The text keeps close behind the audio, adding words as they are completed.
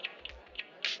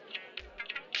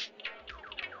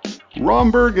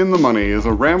Romberg in the Money is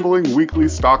a rambling weekly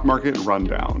stock market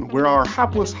rundown where our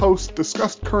hapless hosts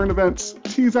discuss current events,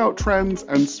 tease out trends,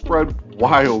 and spread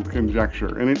wild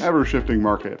conjecture in an ever-shifting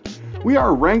market. We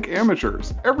are rank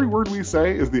amateurs. Every word we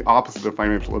say is the opposite of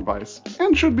financial advice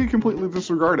and should be completely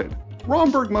disregarded.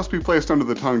 Romberg must be placed under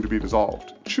the tongue to be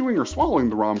dissolved. Chewing or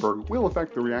swallowing the Romberg will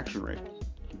affect the reaction rate.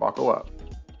 Buckle up.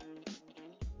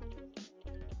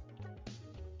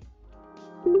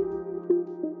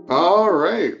 All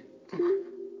right.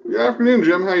 Good afternoon,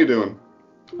 Jim. How you doing?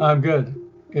 I'm good.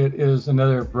 It is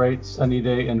another bright, sunny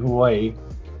day in Hawaii.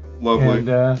 Lovely.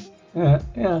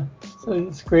 And so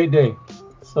it's a great day.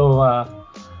 So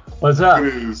what's up?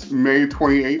 It is May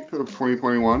 28th of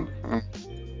 2021.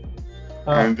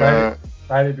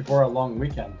 Friday before a long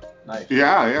weekend. Nice.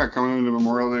 Yeah, coming into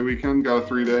Memorial Day weekend. Got a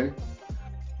 3-day.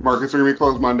 Markets are going to be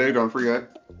closed Monday, don't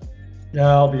forget. Yeah,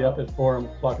 I'll be up at 4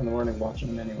 o'clock in the morning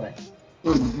watching them anyway.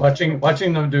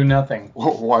 watching them do nothing.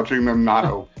 Watching them not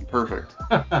open. Perfect.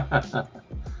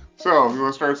 So, you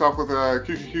want to start us off with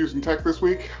QQQs and tech this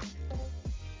week?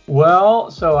 Well,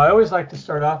 so I always like to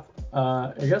start off,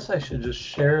 I guess I should just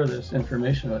share this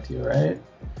information with you, right?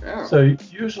 Yeah. So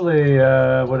usually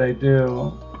what I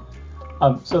do,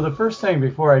 so the first thing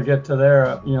before I get to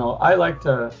there, I like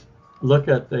to look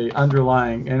at the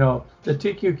underlying, the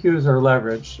TQQs are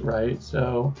leveraged, right?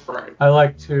 So right. I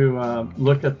like to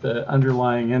look at the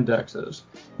underlying indexes,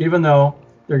 even though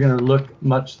they're going to look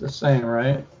much the same,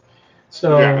 right?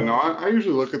 So yeah, no, I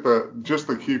usually look at just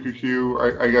the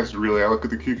QQQ. I guess really I look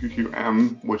at the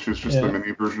QQQM, which is just the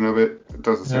mini version of it. It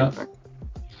does the same thing.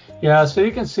 Yeah, so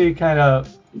you can see kind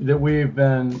of that we've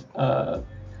been.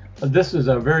 This is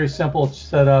a very simple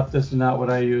setup. This is not what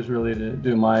I use really to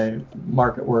do my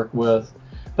market work with.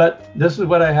 But this is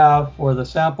what I have for the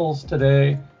samples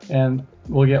today, and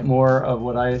we'll get more of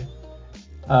what I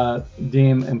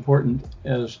deem important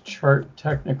as chart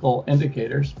technical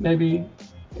indicators, maybe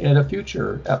in a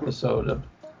future episode of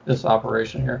this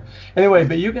operation here. Anyway,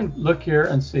 but you can look here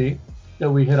and see that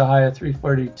we hit a high of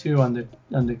 342 on the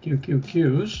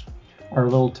QQQs, our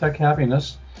little tech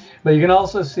happiness. But you can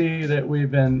also see that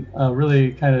we've been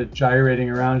really kind of gyrating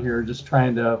around here, just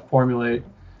trying to formulate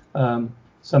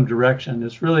some direction.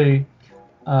 It's really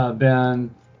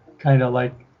been kind of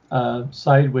like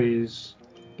sideways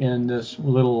in this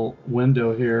little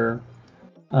window here.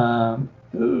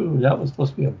 Ooh, that was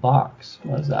supposed to be a box.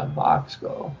 Where does that box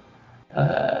go?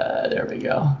 There we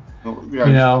go.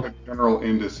 Yeah, a general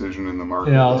indecision in the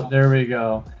market. There we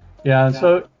go. Yeah, and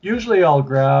so usually I'll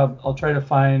try to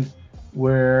find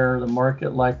where the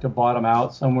market like to bottom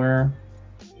out somewhere.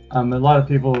 A lot of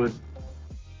people would,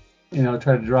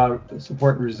 try to draw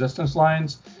support and resistance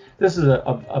lines. This is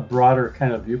a broader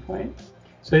kind of viewpoint.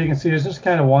 So you can see it's just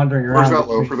kind of wandering around. Where's that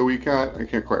low for the week at? I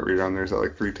can't quite read on there. Is that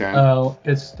like 310?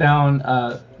 It's down.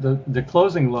 The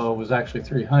closing low was actually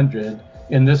 300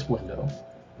 in this window.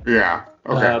 Yeah.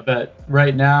 Okay. But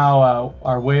right now,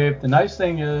 our wave. The nice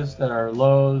thing is that our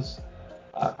lows,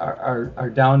 our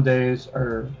down days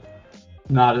are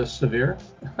not as severe,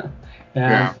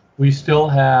 and we still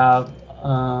have.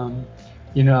 I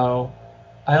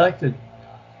like to.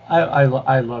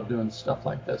 I love doing stuff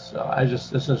like this. So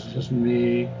this is just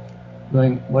me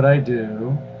doing what I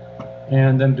do,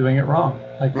 and then doing it wrong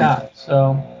like that.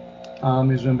 So let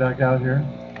me zoom back out here,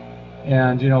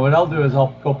 and what I'll do is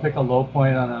I'll go pick a low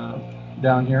point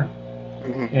down here,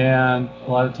 and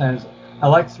a lot of times I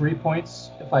like 3 points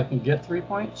if I can get 3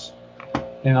 points,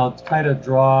 and I'll kind of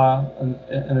draw,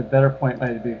 and a better point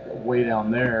might be way down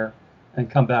there, and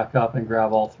come back up and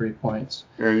grab all 3 points.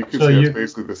 Yeah, you can see it's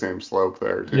basically the same slope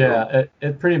there too. Yeah,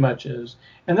 it pretty much is,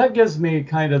 and that gives me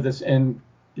kind of this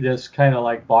kind of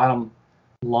like bottom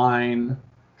line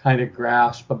kind of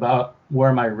grasp about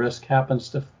where my risk happens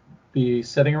to be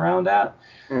sitting around at.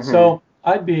 So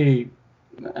I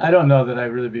don't know that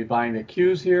I'd really be buying the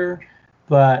Qs here,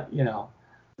 but Yeah,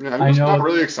 I'm just not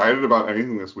really excited about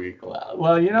anything this week.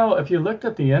 Well, if you looked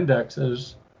at the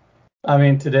indexes, I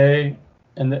mean today,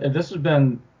 and this has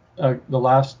been the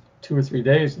last 2 or 3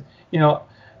 days,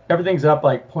 everything's up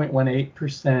like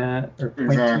 0.18% or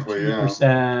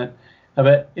 0.22%.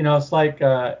 But it's like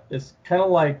it's kind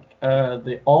of like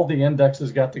all the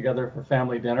indexes got together for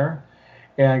family dinner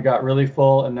and got really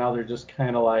full, and now they're just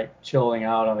kind of like chilling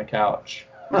out on the couch.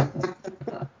 There's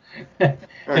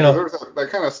that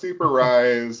kind of steeper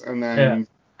rise, and then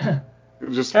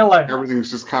just everything's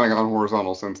just kind of gone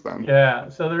horizontal since then. Yeah,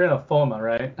 so they're in a FOMA,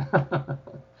 right?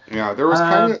 Yeah, there was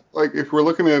kind of like, if we're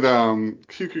looking at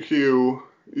QQQ,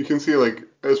 you can see like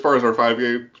as far as our 5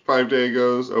 day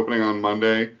goes, opening on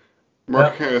Monday,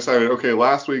 market kind of decided, okay,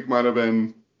 last week might have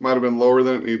been might have been lower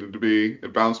than it needed to be.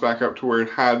 It bounced back up to where it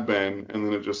had been, and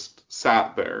then it just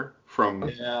sat there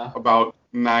from Yeah. about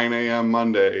 9 a.m.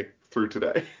 Monday through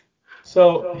today.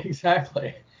 So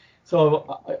exactly.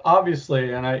 So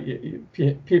obviously, and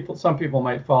some people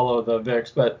might follow the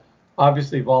VIX, but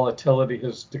obviously volatility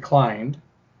has declined.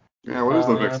 Yeah, what is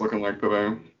the VIX looking like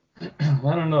today?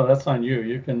 I don't know. That's on you.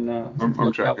 You can I'm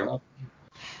look that checking. one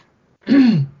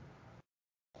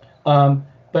up.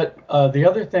 But the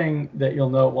other thing that you'll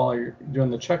note while you're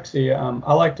doing the Chuxy,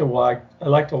 I like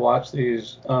to watch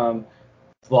these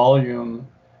volume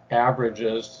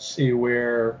averages to see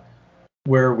where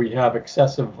we have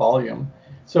excessive volume.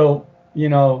 So,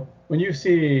 when you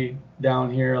see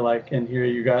down here, like in here,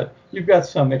 you've got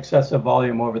some excessive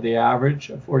volume over the average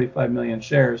of 45 million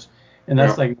shares, and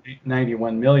that's like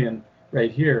 91 million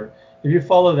right here. If you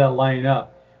follow that line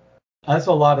up, that's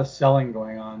a lot of selling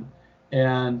going on,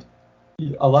 and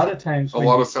a lot of times a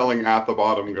lot of selling at the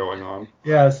bottom going on.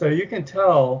 Yeah, so you can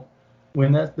tell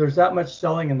when there's that much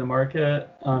selling in the market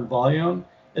on volume.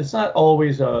 It's not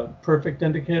always a perfect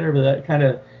indicator, but that kind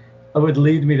of would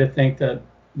lead me to think that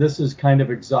this is kind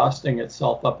of exhausting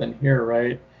itself up in here,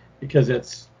 right? Because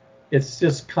it's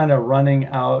just kind of running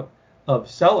out of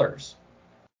sellers,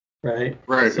 right?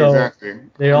 Right, So exactly.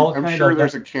 they all I'm kind sure of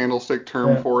there's a candlestick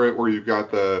term for it where you've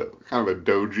got the kind of a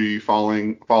doji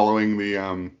following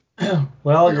the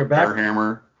well, you're back. bear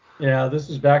hammer. Yeah, this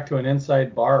is back to an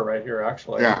inside bar right here,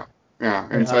 actually. Yeah,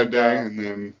 inside day, and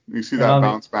then you see and that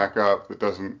bounce back up. It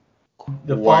doesn't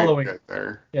the quite following get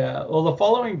there. Yeah, well, the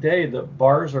following day the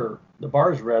bar's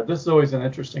red. This is always an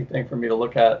interesting thing for me to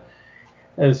look at,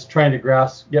 is trying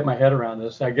to get my head around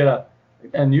this.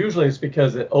 And usually it's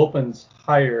because it opens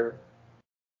higher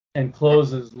and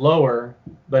closes lower,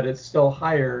 but it's still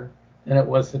higher than it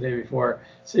was the day before.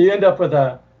 So you end up with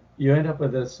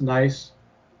this nice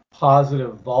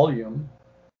positive volume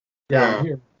down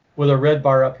here with a red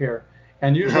bar up here.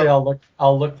 And usually I'll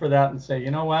look for that and say,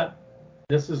 you know what?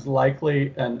 This is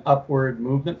likely an upward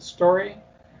movement story.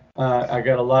 I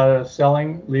got a lot of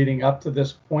selling leading up to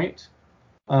this point,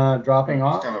 dropping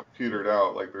off. Kind of petered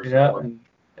out, like there's more.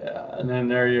 And then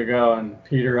there you go, and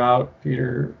Peter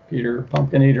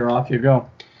Pumpkin Eater, off you go.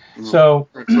 Mm-hmm. So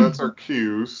that's our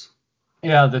Qs.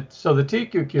 Yeah, the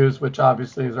TQQs, which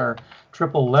obviously is our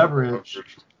triple leverage,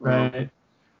 right?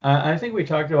 I think we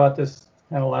talked about this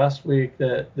kind of last week,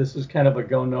 that this is kind of a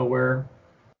go nowhere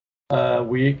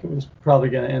week. It was probably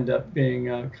going to end up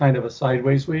being kind of a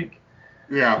sideways week.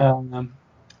 Yeah.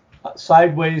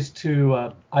 Sideways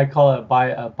to I call it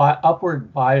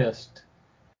upward biased,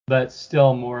 but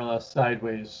still more or less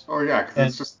sideways. Oh yeah, because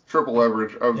it's just triple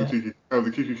leverage of the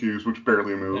QQQs, which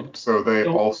barely moved. So they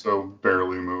also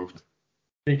barely moved.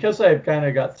 Because I've kind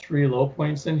of got 3 low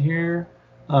points in here.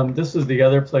 This is the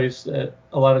other place that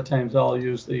a lot of times I'll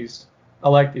use these. I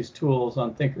like these tools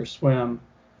on Thinkorswim.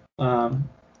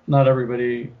 Not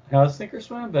everybody has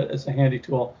Thinkorswim, but it's a handy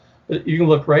tool. But you can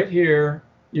look right here.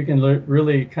 You can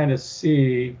really kind of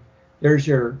see there's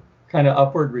your kind of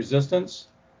upward resistance.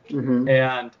 Mm-hmm.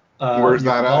 And where's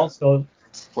that at? Also,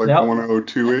 it's like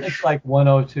 102-ish. It's like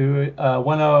 102,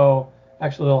 10,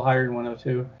 actually a little higher than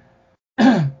 102.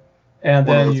 And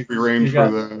then you range for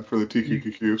the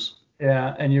TQQQs.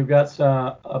 Yeah, and you've got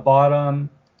a bottom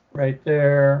right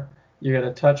there. You got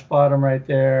a touch bottom right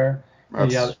there.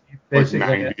 That's and you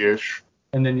basically like 90-ish.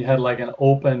 And then you had like an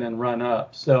open and run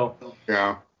up. So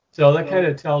yeah. So that kind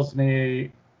of tells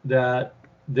me that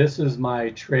this is my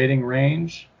trading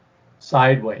range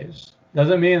sideways.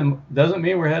 Doesn't mean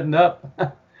we're heading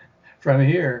up from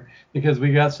here, because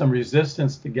we got some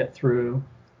resistance to get through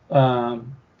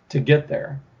to get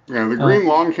there. Yeah, the green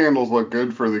long candles look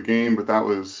good for the game, but that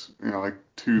was like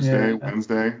Tuesday,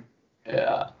 Wednesday.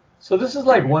 Yeah. So this is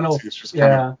like 102. It's just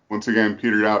kind of once again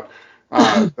petered out.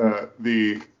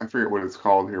 The I forget what it's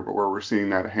called here, but where we're seeing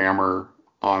that hammer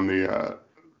on the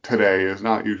today is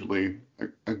not usually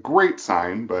a great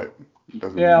sign, but it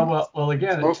doesn't. Yeah. Well,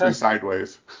 again, it's mostly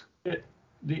sideways.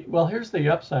 Here's the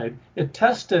upside. It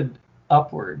tested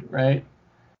upward, right?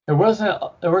 There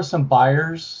were some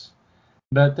buyers,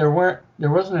 but there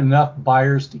wasn't enough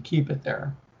buyers to keep it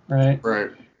there, right? Right.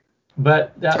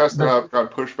 But that tested up,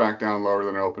 got pushed back down lower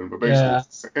than it opened, but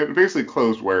it basically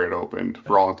closed where it opened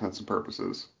for all intents and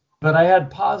purposes. But I had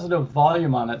positive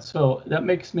volume on it, so that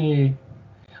makes me.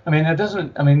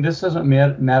 This doesn't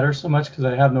matter so much because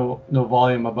I have no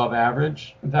volume above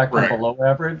average. In fact, I'm below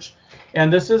average.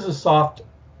 And this is a soft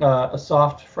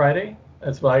Friday.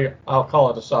 That's why I'll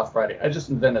call it a soft Friday. I just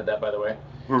invented that, by the way.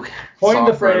 Okay. Coined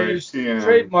the phrase,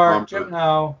 trademark, Jim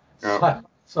Howe,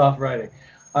 soft Friday.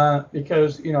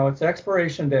 Because it's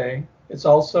expiration day. It's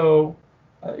also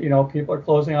people are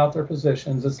closing out their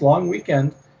positions. It's long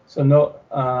weekend, so no,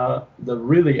 the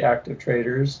really active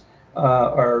traders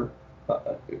are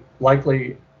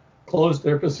likely closed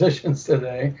their positions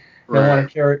today. They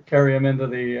want to carry them into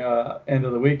the end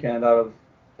of the weekend out of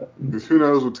because who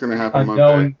knows what's going to happen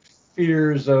unknown Monday.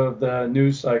 Fears of the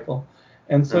news cycle.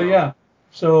 And so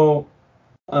so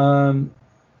have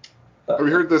you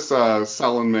heard this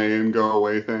sell in May and go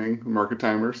away thing, market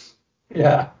timers?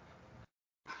 Yeah.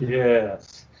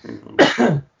 Yes.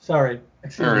 Sorry.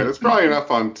 All right, that's probably enough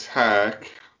on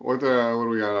tech. What do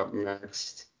we got up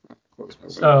next?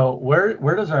 So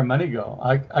where does our money go?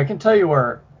 I can tell you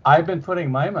where I've been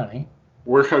putting my money.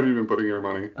 Where have you been putting your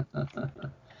money?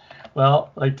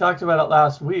 Well, I talked about it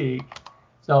last week.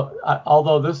 So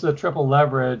although this is a triple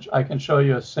leverage, I can show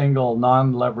you a single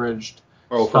non-leveraged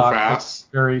stock for FAS.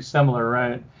 Very similar,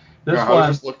 right? I was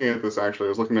just looking at this actually. I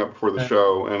was looking at it before the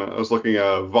show, and I was looking at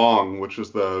VONG, which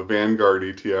is the Vanguard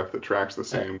ETF that tracks the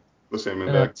same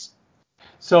index.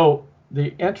 So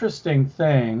the interesting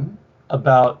thing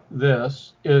about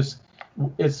this is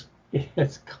it's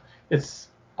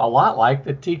a lot like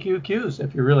the TQQs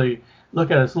if you really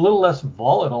look at it. It's a little less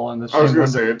volatile in the same. I was going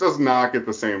to say it does not get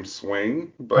the same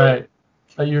swing, but right.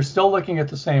 But you're still looking at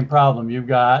the same problem. You've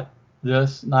got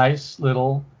this nice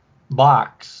little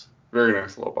box. Very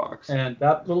nice little box. And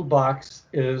that little box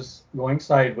is going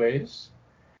sideways.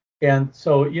 And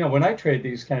so, when I trade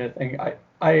these kind of things,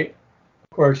 I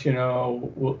of course,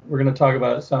 we're going to talk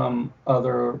about some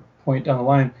other point down the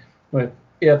line, but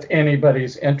if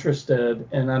anybody's interested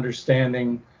in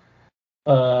understanding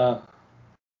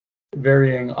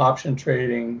varying option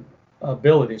trading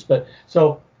abilities. But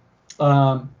so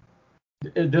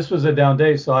this was a down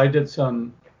day, so I did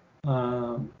some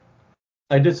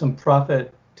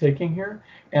profit taking here,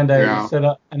 and I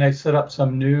set up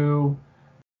some new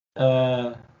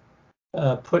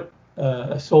put.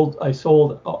 I sold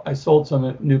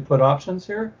some new put options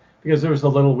here because there was a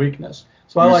little weakness.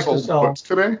 So I like to sell puts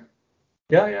today.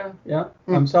 Yeah.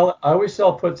 I'm selling. I always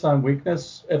sell puts on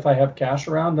weakness if I have cash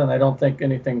around, and I don't think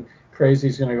anything crazy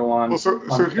is going to go on. Well, so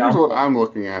here's what I'm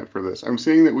looking at for this. I'm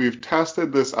seeing that we've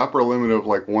tested this upper limit of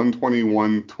like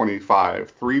 121.25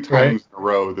 3 times in a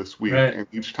row this week, and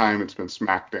each time it's been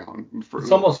smacked down.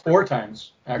 It's almost 4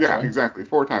 times, actually. Yeah, exactly,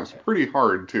 4 times. Pretty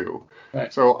hard too.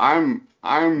 Right. So I'm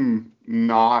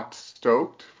not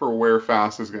stoked for where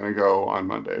FAS is going to go on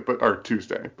Monday, or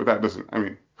Tuesday. But that doesn't. I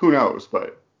mean, who knows?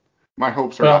 But my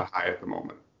hopes are not high at the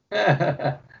moment.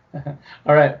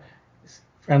 All right,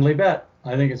 friendly bet.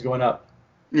 I think it's going up.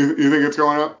 You think it's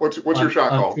going up? What's your shot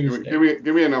call?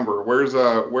 Give me a number. Where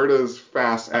does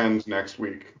FAS end next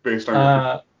week based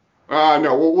on your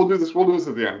no, we'll do this. We'll do this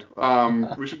at the end.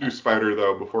 We should do Spider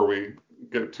though before we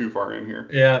get too far in here.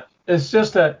 Yeah, it's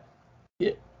just that.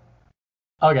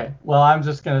 Okay, well, I'm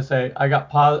just gonna say I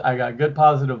got good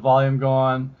positive volume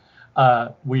going.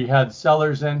 We had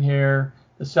sellers in here.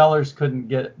 The sellers couldn't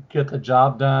get the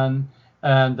job done,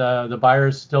 and the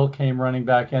buyers still came running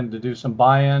back in to do some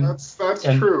buy-in. That's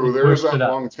true. There is that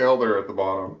long tail there at the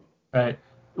bottom. Right.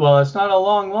 Well, it's not a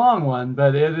long one,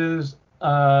 but it is.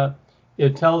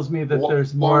 It tells me that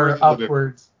there's more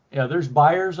upwards. Yeah, there's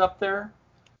buyers up there,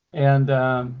 and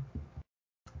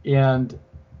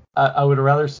I would have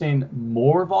rather seen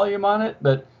more volume on it,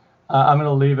 but I'm going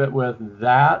to leave it with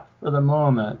that for the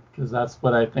moment because that's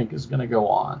what I think is going to go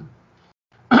on.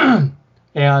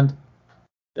 And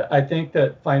I think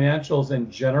that financials in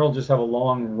general just have a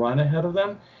long run ahead of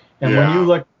them. And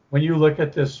when you look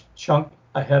at this chunk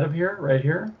ahead of here, right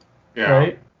here,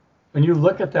 right? When you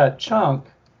look at that chunk,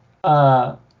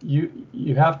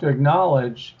 you have to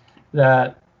acknowledge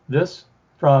that this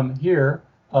from here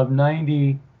of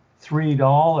 $93,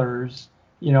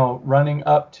 running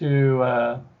up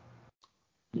to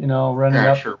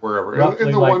sure, wherever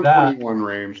in the like 121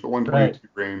 range, the 122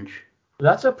 range.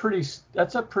 That's a pretty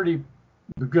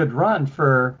good run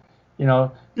for Yeah,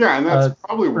 and that's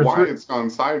probably why it's gone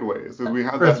sideways. Is we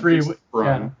had that 3 week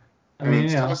run, and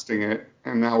it's testing it,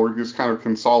 and now we're just kind of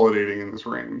consolidating in this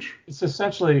range. It's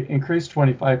essentially increased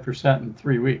 25% in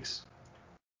 3 weeks.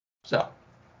 So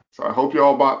I hope you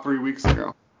all bought 3 weeks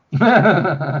ago.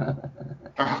 I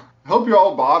hope you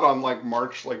all bought on like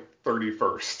March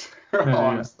 31st,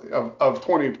 honestly, of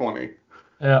 2020.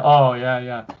 Yeah. Oh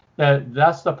yeah.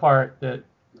 That's the part that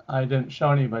I didn't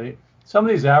show anybody. Some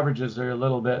of these averages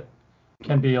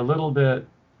can be a little bit.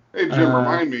 Hey Jim,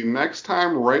 remind me next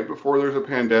time right before there's a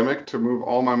pandemic to move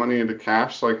all my money into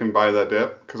cash so I can buy that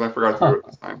dip because I forgot to do it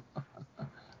this time.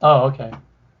 Oh, okay.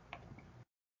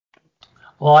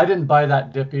 Well, I didn't buy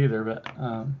that dip either, but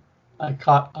I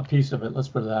caught a piece of it. Let's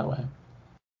put it that way.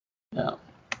 Yeah.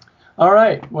 All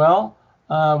right. Well,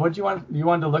 What do you want? You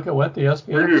wanted to look at what the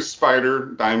We're gonna do SPX spider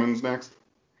diamonds next.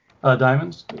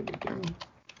 diamonds?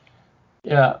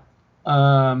 Yeah.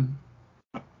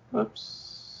 Whoops.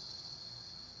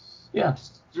 Yeah.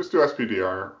 Just do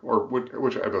SPDR or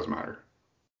which it doesn't matter.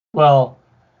 Well,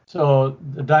 so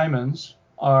the diamonds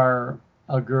are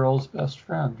a girl's best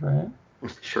friend, right?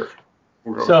 Sure.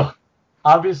 We'll go with So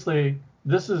obviously,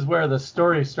 this is where the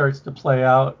story starts to play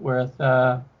out with,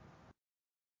 the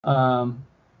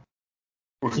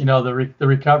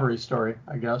recovery story,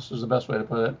 I guess, is the best way to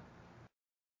put it.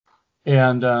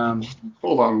 And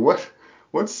hold on, what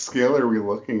scale are we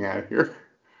looking at here?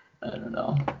 I don't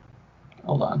know.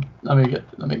 Hold on. Let me get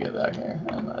back here.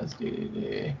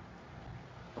 MSDD.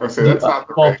 I say that's not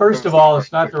the Well, right. first of all,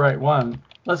 it's not the right one.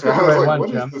 Let's get the right one, what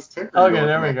Jim. is this ticker? Okay,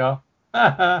 there we go.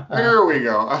 There we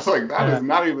go. I was like, that Yeah. is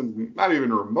not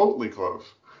even remotely close.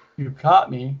 You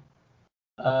caught me,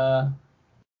 in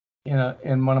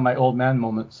one of my old man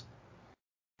moments.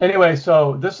 Anyway,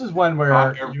 so this is one where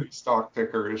Not every stock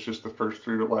ticker is just the first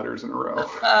three letters in a row.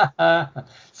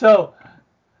 So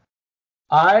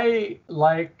I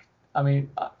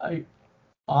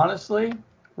honestly,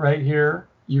 right here,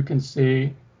 you can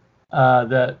see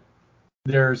that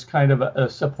there's kind of a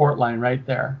support line right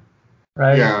there,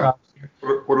 right? Yeah.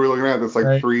 What are we looking at? That's like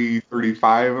right.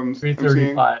 335. I'm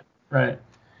 335, right?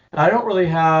 I don't really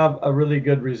have a really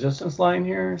good resistance line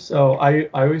here, so I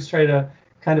always try to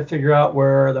kind of figure out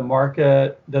where the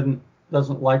market doesn't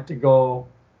like to go,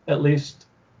 at least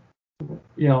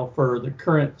for the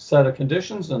current set of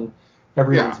conditions and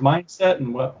everyone's mindset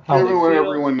and how even they when feel.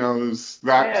 Everyone knows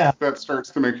that starts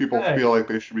to make people feel like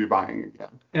they should be buying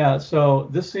again. Yeah, so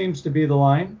this seems to be the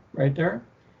line right there,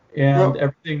 and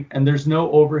everything, and there's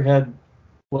no overhead,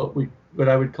 what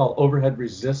I would call overhead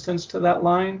resistance to that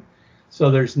line. So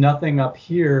there's nothing up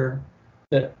here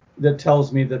that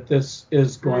tells me that this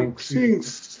is going to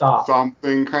stop.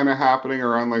 Something kind of happening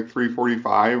around like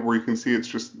 345 where you can see it's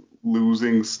just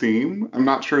losing steam. I'm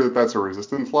not sure that that's a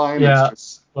resistance line. Yeah. It's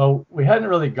just... Well, we hadn't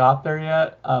really got there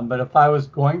yet, but if I was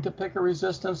going to pick a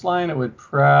resistance line, it would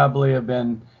probably have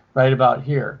been right about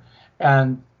here.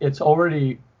 And it's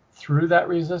already through that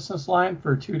resistance line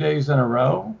for 2 days in a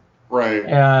row. Right.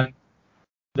 And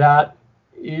that,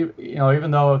 even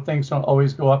though things don't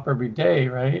always go up every day,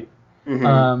 right?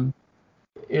 Mm-hmm.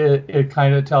 It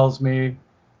kind of tells me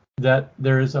that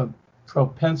there is a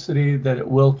propensity that it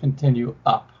will continue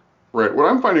up. Right. What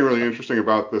I'm finding really interesting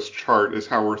about this chart is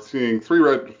how we're seeing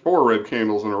four red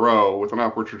candles in a row with an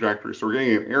upward trajectory. So we're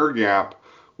getting an air gap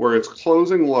where it's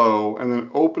closing low and then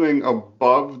opening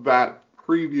above that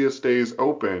previous day's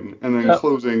open and then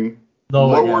closing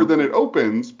lower than it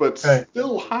opens, but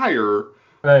still higher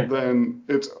than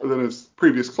its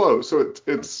previous close. So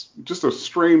it's just a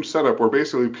strange setup where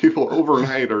basically people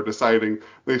overnight are deciding,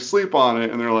 they sleep on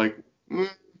it and they're like,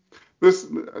 this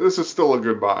is still a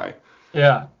good buy.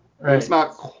 Yeah. Right. It's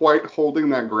not quite holding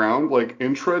that ground like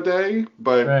intraday,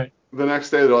 but the next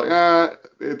day they're like,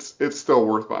 it's still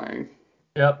worth buying.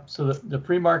 Yep. So the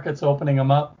pre-market's opening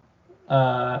them up,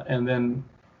 and then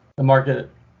the market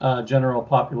general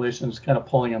population is kind of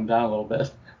pulling them down a little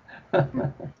bit.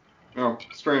 Oh,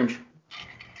 strange.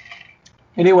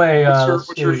 Anyway,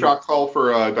 what's your shot call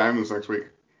for diamonds next week?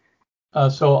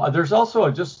 So there's also,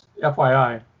 just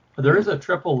FYI, there is a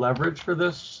triple leverage for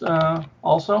this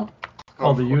also.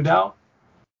 Called the UDOW.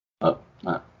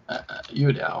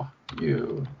 UDOW.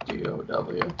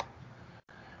 UDOW.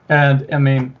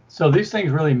 And so these things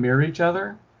really mirror each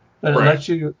other, but it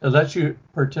lets you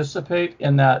participate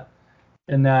in that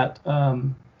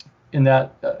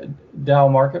Dow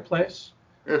marketplace.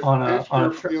 If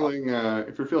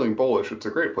you're feeling bullish, it's a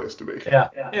great place to be. Yeah.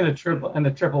 In a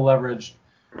triple leverage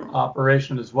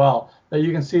operation as well. But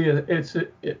you can see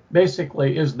it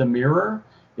basically is the mirror.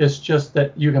 It's just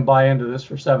that you can buy into this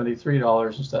for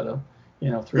 $73 instead of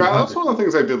 $300. Yeah, that's one of the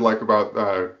things I did like about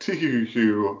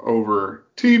TQQQ over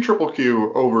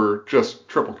TQQQ over just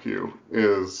triple Q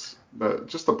is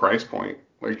just the price point.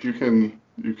 Like you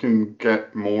can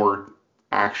get more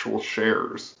actual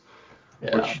shares,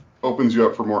 which opens you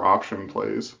up for more option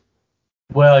plays.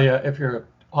 Well, yeah, if you're an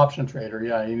option trader,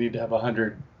 you need to have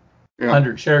 100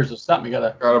 shares of something. You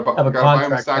gotta have a contract buy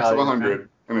them stacks value, of 100, right?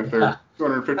 And if they're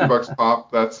 $250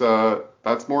 pop,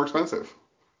 that's more expensive.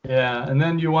 Yeah, and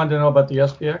then you wanted to know about the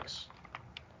SPX?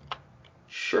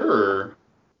 Sure.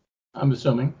 I'm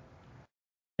assuming.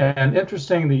 And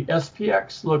interesting, the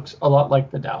SPX looks a lot like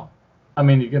the Dow. I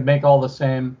mean, you could make all the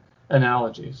same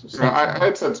analogies. I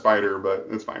had said spider, but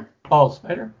it's fine. Oh,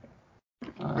 spider?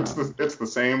 It's the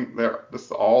same. This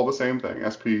is all the same thing.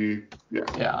 SP,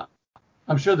 Yeah.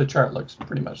 I'm sure the chart looks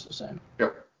pretty much the same.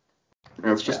 Yep.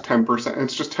 And it's just 10%.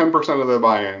 It's just 10% of the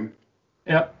buy-in.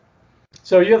 Yep.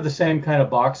 So you have the same kind of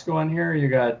box going here. You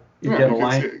get a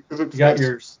line. Because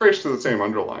it's traced to the same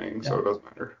underlying, so it doesn't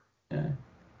matter. Yeah.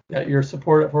 Got your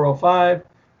support at 405.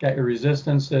 Got your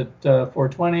resistance at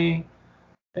 420,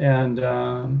 and you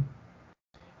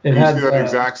see that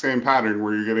exact same pattern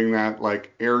where you're getting that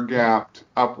like air gapped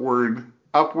upward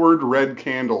red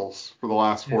candles for the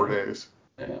last 4 days.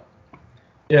 Yeah.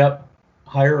 Yep.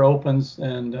 Higher opens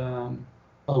and a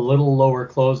little lower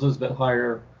closes, but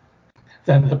higher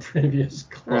than the previous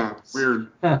close. Yeah, weird.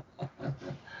 All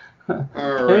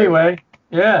right. Anyway,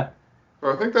 yeah.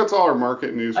 So I think that's all our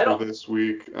market news for this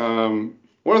week.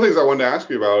 One of the things I wanted to ask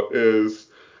you about is,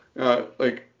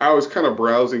 I was kind of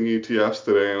browsing ETFs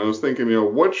today, and I was thinking,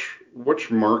 which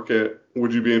market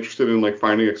would you be interested in, like,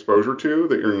 finding exposure to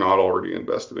that you're not already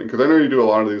invested in? Because I know you do a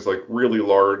lot of these, like, really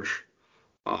large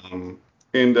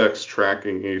index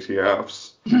tracking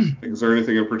ETFs. Is there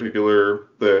anything in particular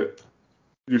that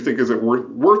you think is it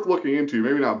worth looking into?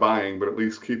 Maybe not buying, but at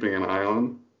least keeping an eye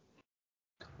on.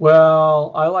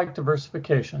 Well, I like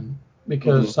diversification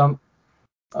because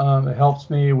it helps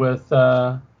me with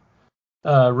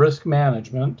risk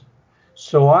management.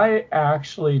 So I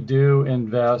actually do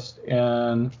invest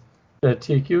in the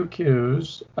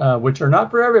TQQs, which are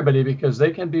not for everybody because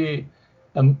they can be,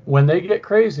 when they get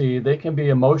crazy, they can be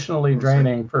emotionally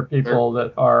draining for people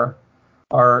that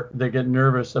they get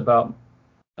nervous about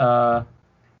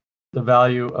the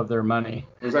value of their money.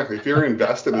 Exactly. If you're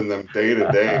invested in them day to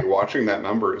day, watching that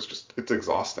number it's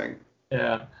exhausting.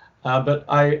 Yeah. But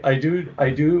I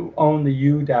do own the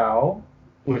UDAO,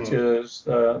 which is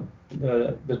the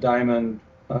diamond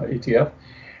ETF.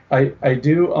 I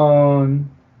do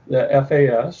own the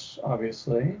FAS,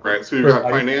 obviously. Right. So you've got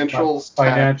financials,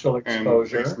 financial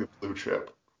exposure, and basically blue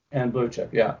chip. And blue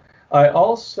chip, yeah. I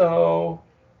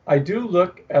do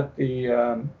look at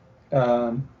the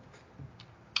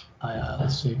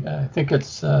let's see. I think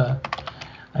it's. I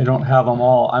don't have them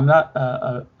all. I'm not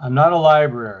a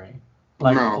library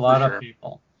like a lot of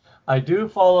people. I do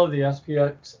follow the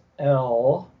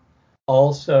SPXL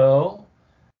also,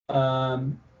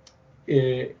 and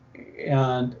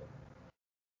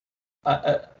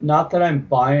not that I'm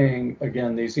buying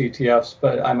again these ETFs,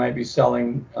 but I might be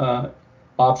selling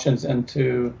options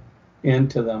into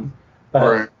them.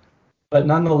 But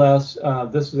nonetheless,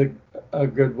 this is a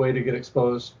good way to get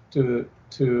exposed to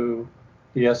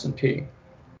the S&P.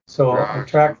 So I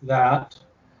track that,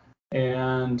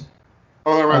 and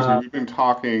that reminds me. We've been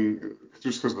talking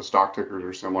just because the stock tickers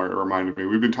are similar. It reminded me.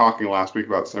 We've been talking last week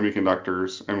about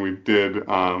semiconductors, and we did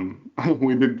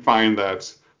find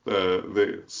that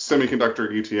the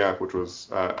semiconductor ETF, which was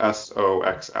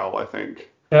SOXL, I think.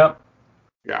 Yep.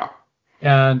 Yeah.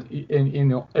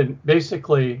 And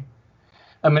basically,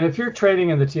 I mean, if you're trading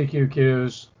in the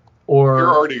TQQs, or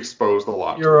you're already exposed a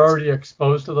lot. You're already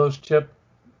exposed to those chip,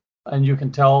 and you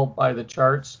can tell by the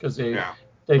charts because they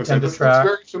tend to track.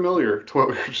 It's very familiar to what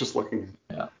we were just looking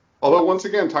at. Yeah. Although once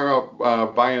again, talking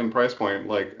about buy-in price point,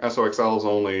 like SOXL is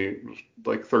only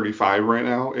like 35 right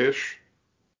now ish.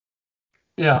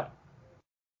 Yeah.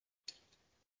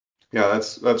 Yeah,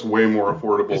 that's way more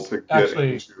affordable to get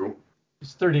into.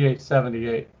 It's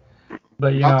 38.78.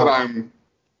 But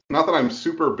not that I'm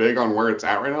super big on where it's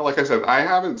at right now. Like I said, I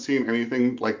haven't seen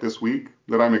anything like this week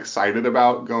that I'm excited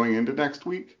about going into next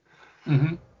week.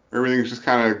 Mm-hmm. Everything's just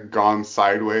kind of gone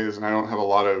sideways, and I don't have a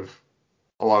lot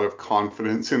of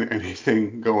confidence in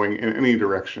anything going in any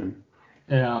direction.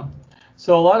 Yeah.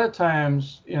 So a lot of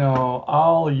times,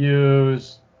 I'll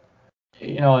use,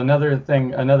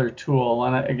 another tool.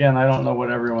 And again, I don't know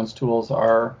what everyone's tools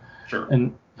are. Sure.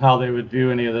 And how they would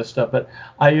view any of this stuff, but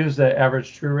I use the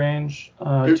average true range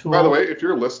tool. By the way, if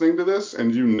you're listening to this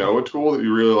and you know a tool that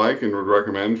you really like and would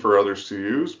recommend for others to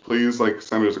use, please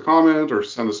send us a comment or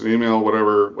send us an email,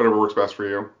 whatever works best for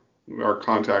you. Our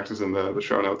contact is in the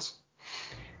show notes.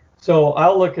 So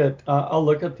I'll look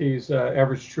at these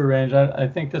average true range. I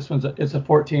think this it's a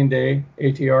 14-day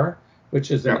ATR,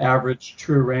 which is an average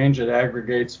true range. It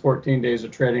aggregates 14 days of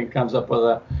trading, comes up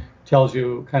with tells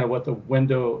you kind of what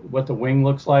the wing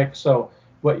looks like. So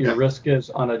what your risk is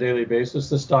on a daily basis.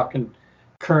 The stock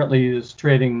currently is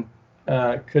trading,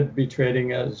 could be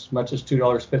trading as much as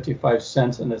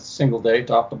 $2.55 in a single day,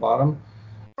 top to bottom.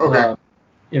 Okay.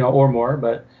 Or more,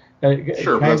 but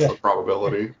sure, but that's the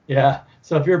probability. Yeah.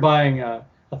 So if you're buying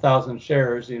 1,000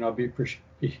 shares,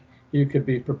 you could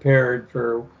be prepared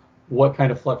for what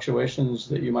kind of fluctuations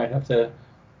that you might have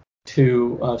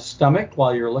to stomach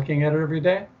while you're looking at it every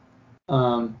day.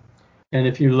 And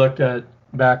if you look at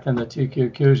back in the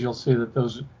TQQs, you'll see that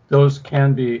those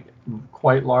can be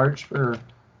quite large for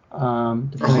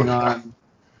depending on,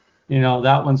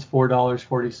 that one's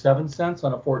 $4.47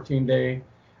 on a 14-day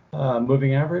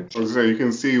moving average. I was gonna say, you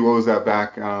can see, what was that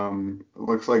back?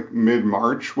 Looks like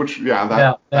mid-March, which,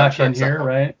 that back in checks here, out.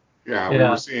 right? Yeah, we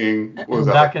were seeing, what was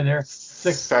that, back like in there,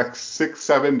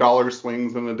 $6-7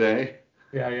 swings in a day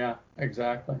Yeah,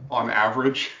 exactly. on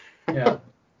average. Yeah.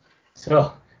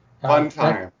 So Fun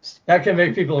time. That can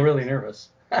make people really nervous.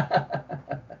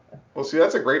 Well, see,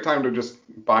 that's a great time to just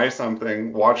buy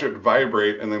something, watch it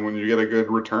vibrate, and then when you get a good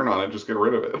return on it, just get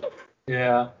rid of it.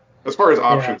 Yeah. As far as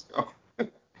options go.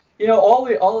 All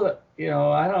the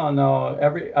I don't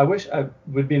know. I wish it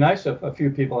would be nice if a few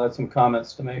people had some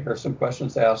comments to make or some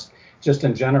questions to ask, just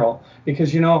in general,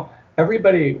 because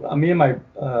everybody. Me and my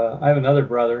I have another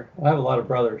brother. I have a lot of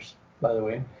brothers, by the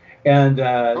way. And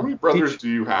how many brothers do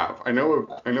you have? I know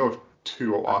of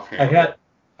two offhand.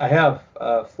 I have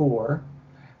 4,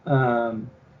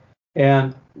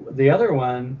 and the other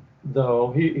one,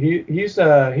 though,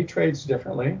 he trades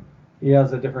differently. He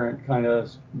has a different kind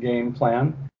of game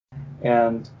plan.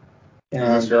 And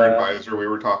Is this your advisor we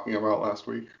were talking about last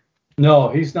week? No,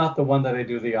 he's not the one that I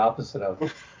do the opposite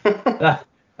of.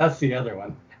 That's the other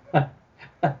one.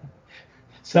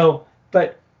 So,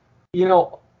 but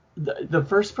the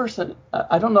first person,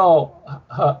 I don't know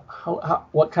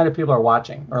what kind of people are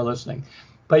watching or listening,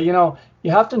 but you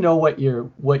have to know what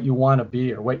you want to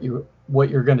be or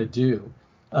what you're going to do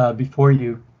before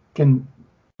you can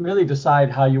really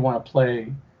decide how you want to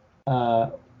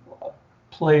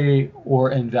play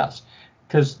or invest.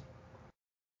 Because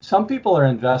some people are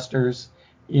investors,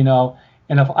 and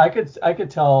if I could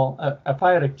tell, if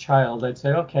I had a child, I'd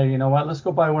say, okay, you know what, let's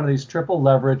go buy one of these triple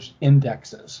leveraged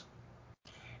indexes,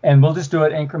 and we'll just do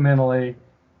it incrementally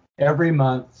every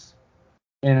month,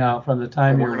 from the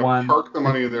time you're one. Park the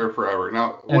money there forever.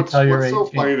 Now, what's so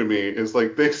funny to me is,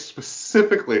 like, they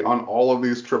specifically on all of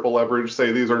these triple leverage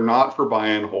say these are not for buy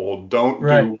and hold.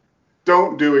 Don't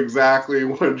do exactly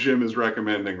what Jim is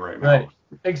recommending right now. Right.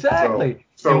 Exactly.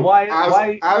 So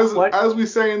as we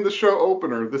say in the show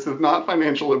opener, this is not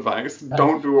financial advice.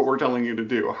 Don't do what we're telling you to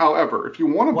do. However, if you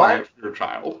want to buy it for your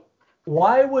child,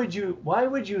 why would you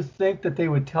think that they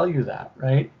would tell you that,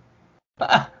 right?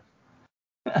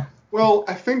 Well,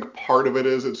 I think part of it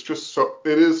is it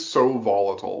is so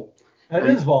volatile. It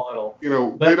is volatile.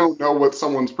 They don't know what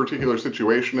someone's particular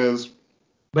situation is.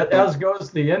 But as goes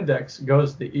the index,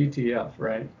 goes the ETF,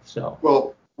 right? So.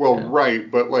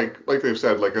 Right, but like they've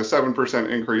said, like a 7%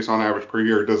 increase on average per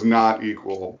year does not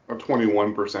equal a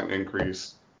 21%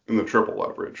 increase in the triple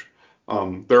leverage.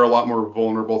 They're a lot more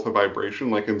vulnerable to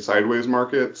vibration. Like in sideways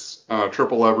markets,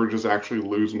 triple leverages actually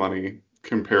lose money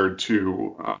compared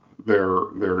to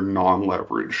their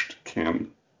non-leveraged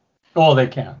kin. Oh, they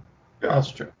can. Yeah.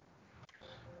 That's true.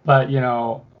 But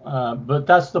but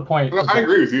that's the point. I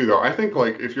agree with you, though. I think,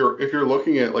 like, if you're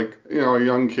looking at, like, a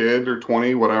young kid or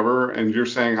 20, whatever, and you're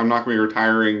saying I'm not going to be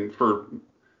retiring for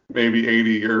maybe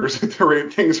 80 years at the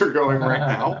rate things are going right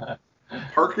now,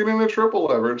 park it in a triple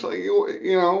leverage. Like,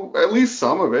 at least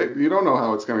some of it. You don't know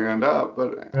how it's going to end up,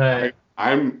 but right.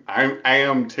 I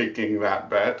am taking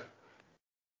that bet.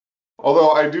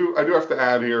 Although I do have to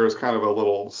add here as kind of a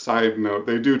little side note,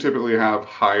 they do typically have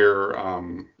higher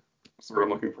what's the word I'm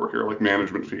looking for here, like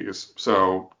management fees.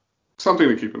 So something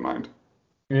to keep in mind.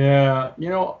 Yeah,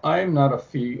 I'm not a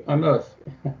fee.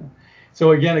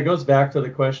 So again, it goes back to the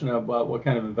question about what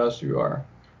kind of investor you are.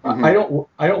 Mm-hmm.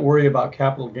 I don't worry about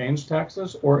capital gains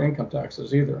taxes or income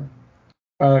taxes either,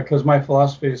 because my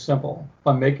philosophy is simple. If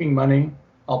I'm making money,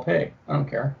 I'll pay. I don't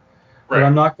care. Right. But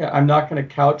I'm not going to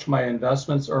couch my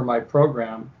investments or my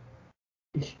program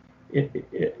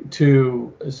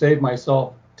to save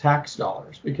myself tax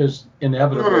dollars, because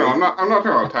inevitably. No. I'm not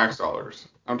talking about tax dollars.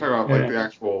 I'm talking about the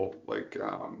actual, like,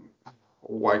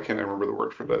 why can't I remember the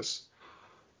word for this?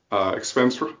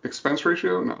 Expense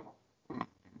ratio? No.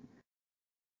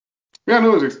 Yeah,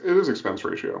 no, it is expense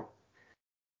ratio.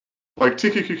 Like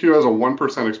TQQQ has a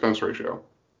 1% expense ratio.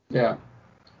 Yeah,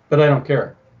 but I don't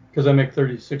care because I make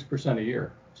 36% a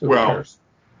year. So who cares?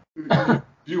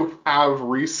 You have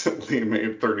recently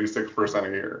made 36% a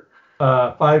year.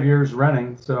 5 years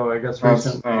running, so I guess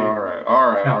recently. All right.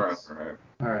 I'm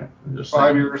just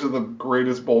 5 years of the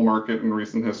greatest bull market in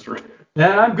recent history.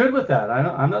 Yeah, I'm good with that.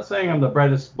 I'm not saying I'm the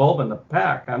brightest bulb in the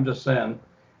pack. I'm just saying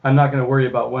I'm not going to worry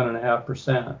about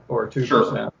 1.5% or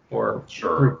 2% or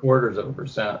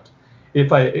 0.75%.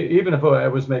 Even if I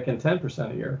was making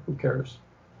 10% a year, who cares?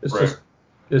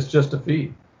 It's just a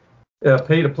fee.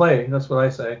 Pay to play. That's what I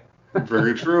say.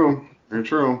 Very true. Very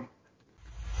true.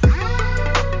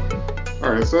 All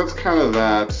right, so that's kind of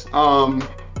that.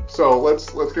 So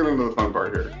let's get into the fun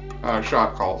part here.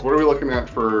 shot calls. What are we looking at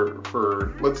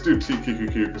for let's do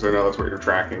TQQQ because I know that's what you're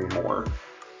tracking more.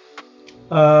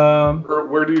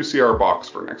 Where do you see our box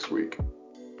for next week?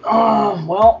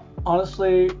 Well,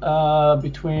 honestly,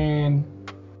 between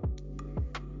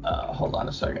hold on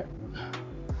a second.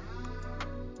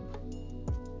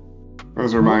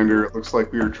 As a reminder, it looks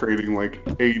like we were trading like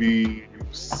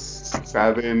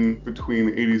 87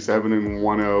 between 87 and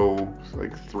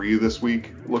 103 this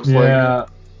week. Looks like. Yeah,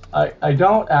 I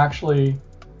don't actually.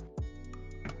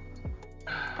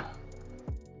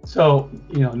 So,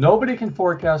 nobody can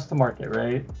forecast the market,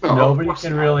 right? No, nobody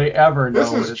can really ever know.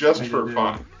 This is just for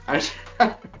fun.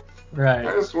 Right.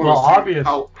 I just want to see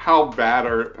how bad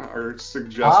our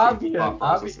suggested thought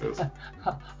process is.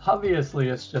 Obviously,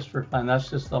 it's just for fun. That's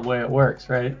just the way it works,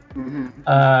 right?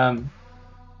 Mm-hmm.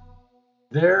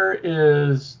 There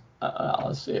is.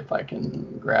 Let's see if I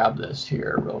can grab this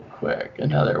here real quick.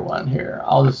 Another one here.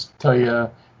 I'll just tell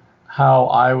you how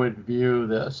I would view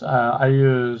this. I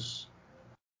use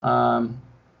a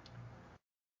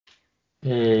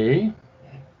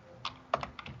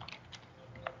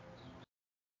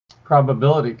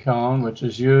probability cone, which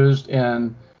is used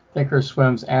in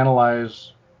Thinkorswim's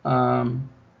Analyze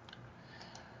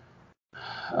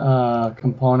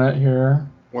component here.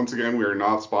 Once again, we are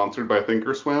not sponsored by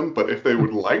Thinkorswim, but if they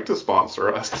would like to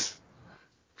sponsor us,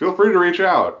 feel free to reach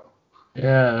out.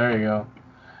 Yeah, there you go.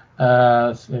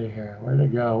 Let's see here. Where'd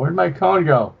it go? Where'd my cone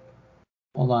go?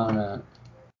 Hold on a minute.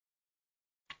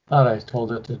 Thought I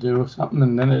told it to do something,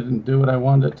 and then it didn't do what I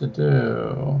wanted it to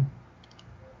do.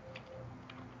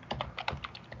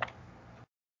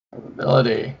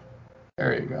 Probability.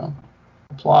 There you go.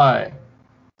 Apply.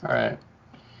 All right.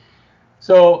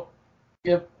 So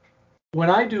when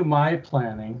I do my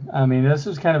planning, I mean, this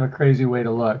is kind of a crazy way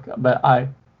to look, but I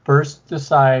first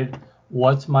decide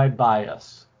what's my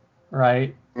bias,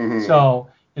 right? Mm-hmm. So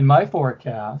in my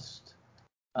forecast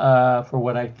for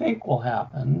what I think will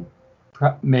happen,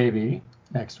 maybe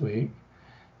next week,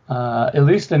 at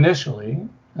least initially,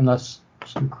 unless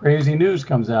some crazy news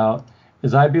comes out,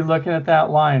 is I'd be looking at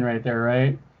that line right there,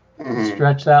 right? Mm-hmm.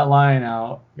 Stretch that line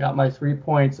out. Got my 3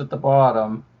 points at the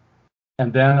bottom,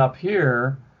 and then up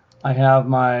here I have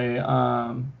my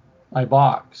my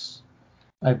box.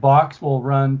 My box will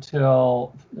run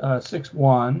till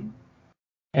 6-1,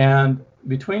 and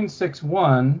between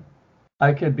 6-1,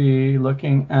 I could be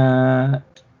looking at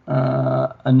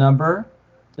a number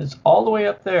that's all the way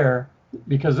up there,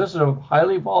 because this is a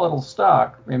highly volatile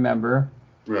stock, remember.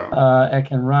 Yeah. It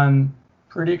can run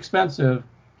pretty expensive,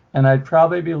 and I'd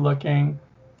probably be looking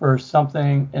for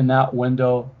something in that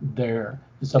window there.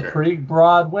 It's a pretty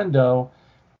broad window,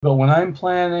 but when I'm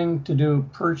planning to do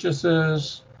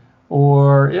purchases,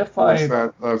 or if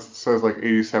that says like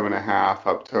 87.5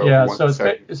 up to 117. So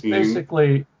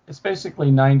it's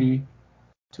basically 90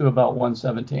 to about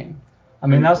 117. I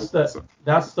mean, that's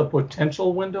the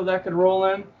potential window that could roll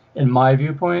in my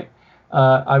viewpoint.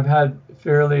 I've had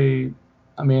fairly,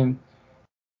 I mean,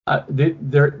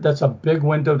 that's a big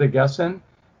window to guess in,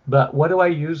 but what do I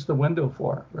use the window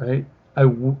for, right?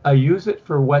 I use it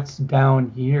for what's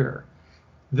down here.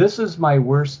 This is my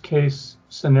worst case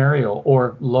scenario,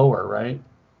 or lower, right?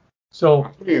 So,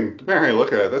 I mean, depending on how you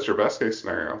look at it, that's your best case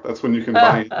scenario. That's when you can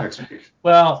buy it next week.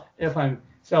 Well,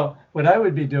 so what I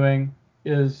would be doing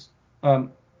is, I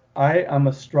am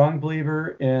a strong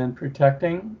believer in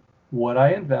protecting what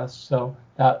I invest. So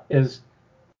that is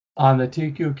on the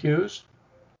TQQs.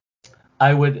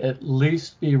 I would at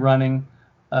least be running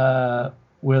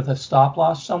with a stop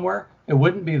loss somewhere. It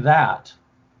wouldn't be that,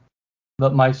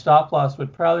 but my stop loss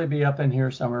would probably be up in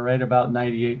here somewhere, right about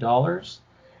 $98,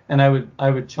 and I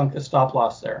would chunk a stop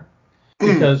loss there,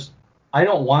 because I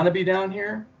don't want to be down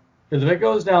here, because if it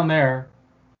goes down there,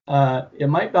 it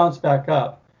might bounce back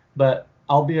up, but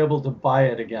I'll be able to buy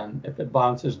it again if it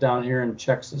bounces down here and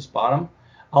checks this bottom.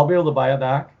 I'll be able to buy it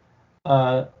back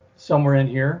somewhere in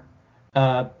here.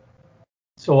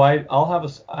 So I'll have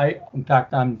in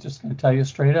fact, I'm just going to tell you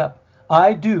straight up,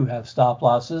 I do have stop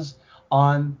losses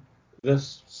on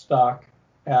this stock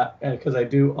because I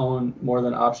do own more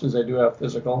than options. I do have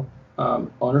physical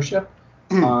ownership.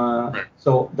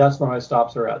 So that's where my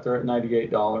stops are at. They're at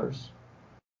 $98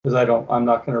 because I'm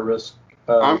not going to risk.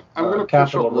 I'm going to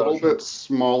push a little bit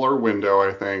smaller window.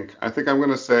 I think I'm going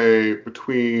to say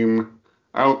between.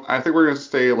 I think we're going to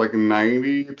stay like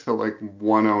 90 to like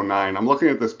 109. I'm looking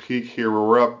at this peak here where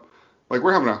we're up, like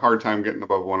we're having a hard time getting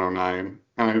above 109,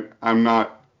 and I'm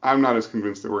not as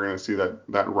convinced that we're going to see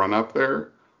that run up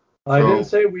there. I didn't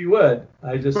say we would.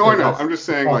 I just no, I know. I'm just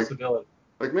saying like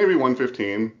maybe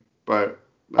 115, but.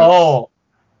 Oh,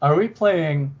 are we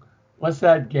playing? What's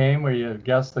that game where you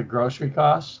guess the grocery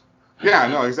costs? Yeah,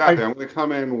 no, exactly. I, I'm going to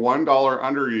come in $1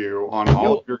 under you on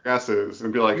all of you, your guesses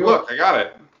and be like, you're, look, I got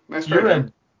it. Nice try, you're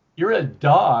Jim. you're a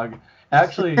dog.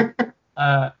 Actually,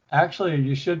 actually,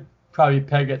 you should probably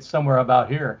peg it somewhere about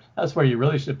here. That's where you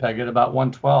really should peg it, about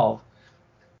 112.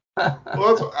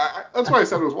 Well, that's why I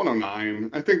said it was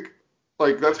 109. I think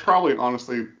like that's probably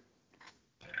honestly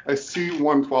I see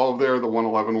 112 there, the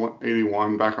 111,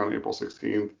 181 back on April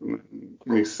 16th, and then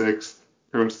 26th,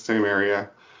 pretty much the same area.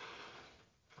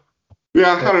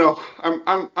 Yeah, I don't know.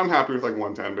 I'm happy with like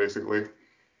 110 basically.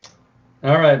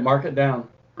 All right, mark it down.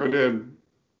 I did.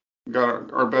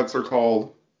 Got our bets are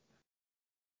called.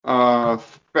 Uh,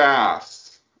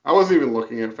 Fast. I wasn't even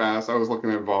looking at Fast. I was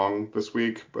looking at Vong this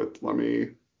week, but let me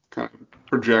kind of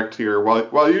project here.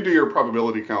 While you do your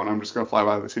probability count, I'm just gonna fly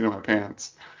by the seat of my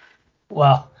pants.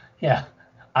 Well, yeah,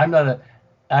 I'm not a.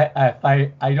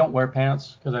 I don't wear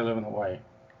pants because I live in Hawaii.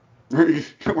 You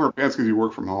don't wear pants because you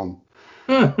work from home.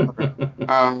 Okay.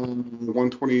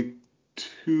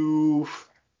 122.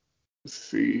 Let's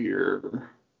see here.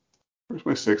 Where's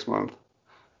my 6 month?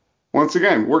 Once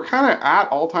again, we're kind of at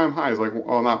all-time highs. Like,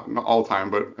 well, not all-time,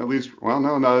 but at least, well,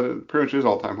 no, it pretty much is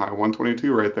all-time high.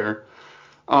 122 right there.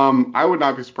 I would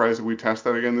not be surprised if we test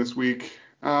that again this week.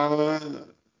 I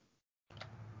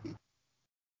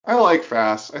like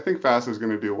Fast. I think Fast is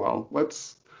going to do well.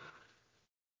 Let's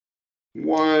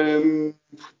one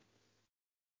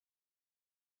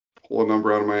pull a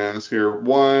number out of my ass here.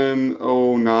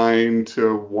 109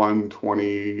 to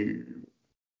 120.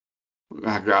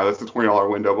 Ah, God, that's the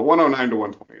 $20 window, but 109 to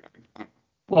 129.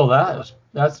 Well,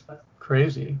 that's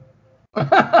crazy.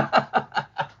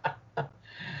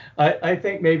 I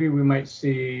think maybe we might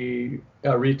see a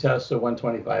retest of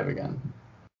 125 again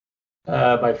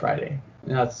by Friday.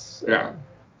 Yeah.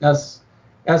 That's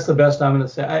that's the best I'm going to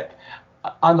say.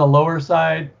 On the lower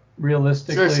side, See,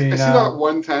 realistically, I see that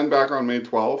 110 back on May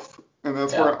 12th, and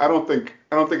that's yeah. where I don't think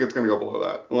it's going to go below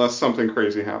that unless something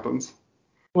crazy happens.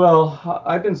 Well,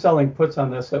 I've been selling puts on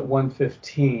this at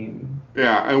 115.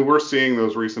 Yeah, and we're seeing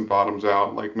those recent bottoms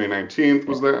out. Like May 19th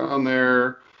was there on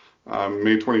there.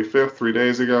 May 25th, 3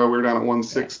 days ago, we were down at Yeah.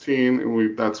 116,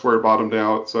 and that's where it bottomed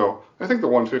out. So I think the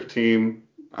 115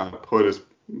 put is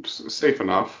safe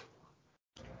enough,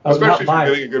 Not especially if you're buy.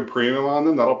 getting a good premium on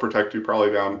them. That'll protect you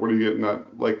probably down. What are you getting that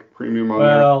like premium on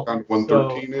there? Well, Down so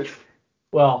 113-ish?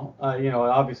 it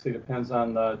obviously depends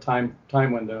on the time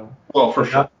window. Well, for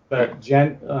But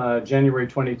sure. Yeah. January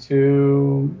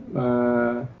 22,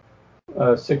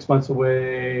 6 months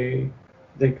away.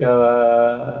 I think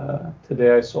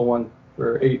today I sold one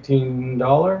for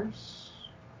 $18.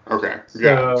 Okay.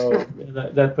 Yeah. So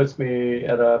that puts me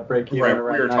at a break even Right. We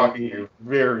around are talking a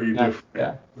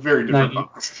yeah, very different 90,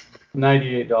 box.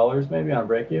 $98 maybe on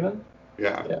break even.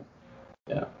 Yeah. Yeah,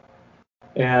 yeah.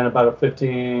 And about a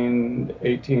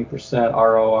 18%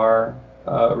 ROR,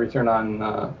 return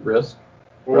on risk,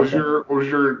 roughly. What was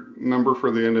your number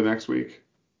for the end of next week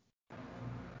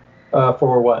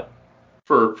For what?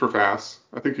 for fast?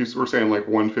 I think you were saying like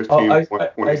Oh, 115,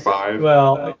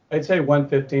 125. I'd say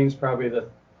 115 is probably the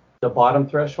bottom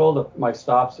threshold. My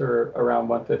stops are around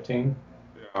 115.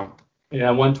 Yeah.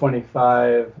 Yeah,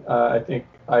 125. I think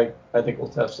we'll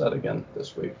test that again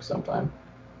this week sometime.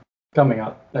 Coming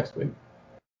up next week.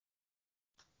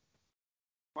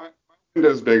 My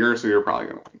window's bigger, so you're probably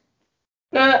gonna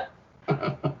win. Eh.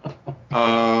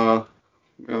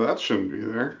 Yeah, that shouldn't be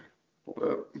there. Hold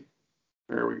up.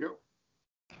 There we go.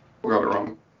 Got it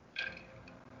wrong.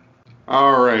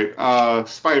 All right.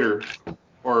 Spider,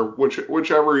 or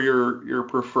whichever your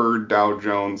preferred Dow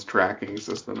Jones tracking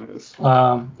system is.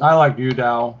 I like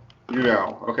UDOW. You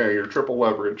know, okay, you're triple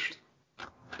leveraged.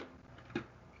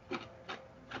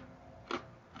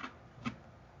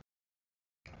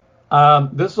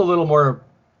 This is a little more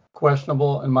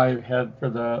questionable in my head for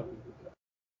the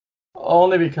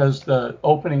only because the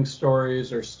opening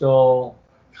stories are still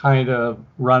kind of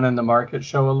running the market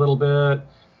show a little bit.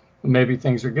 Maybe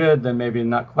things are good, then maybe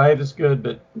not quite as good,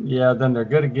 but yeah, then they're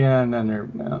good again, and they're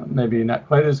maybe not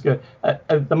quite as good.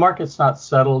 The market's not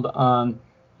settled on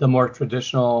the more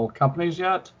traditional companies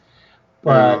yet,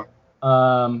 Yeah. but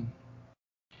um,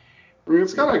 I mean,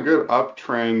 it's got a good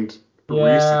uptrend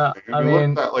yeah, recently. I I mean, look at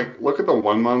mean, that. Like, look at the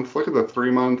 1 month. Look at the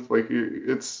 3 month. Like,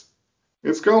 it's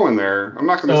going there. I'm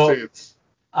not going to say so it's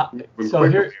moving so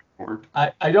quickly here anymore.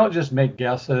 I don't just make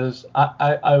guesses.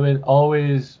 I would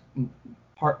always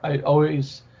I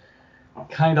always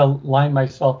kind of line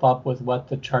myself up with what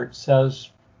the chart says,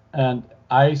 and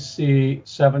I see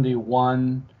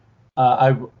 71.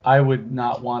 I would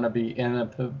not want to be in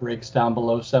if it breaks down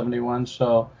below 71,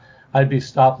 so I'd be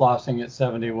stop lossing at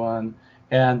 71.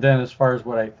 And then as far as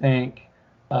what I think,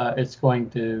 it's going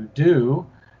to do,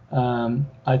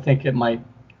 I think it might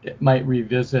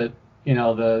revisit,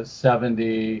 the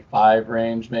 75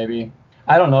 range maybe.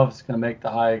 I don't know if it's going to make the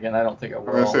high again. I don't think it I'm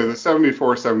gonna say will. the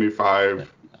 74, 75 Yeah,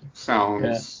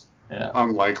 sounds yeah,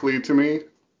 unlikely to me.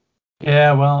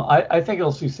 yeah. Well, I think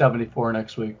it'll see 74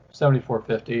 next week,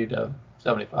 74.50 to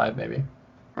 75 maybe.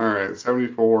 All right,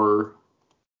 74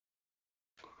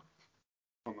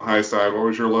 on the high side. What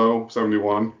was your low?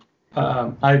 71.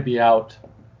 I'd be out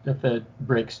if it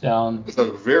breaks down. It's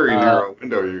a very Uh, narrow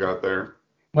window you got there.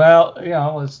 well,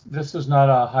 this is not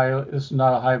a high. This is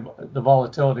not a high. The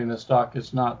volatility in the stock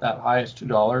is not that high as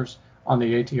 $2 on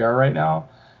the ATR right now.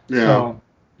 Yeah. So,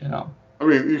 you know, I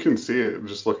mean, you can see it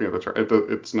just looking at the chart.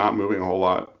 It's not moving a whole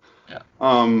lot. yeah.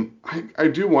 I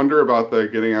do wonder about the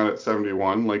getting out at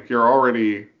 71. Like you're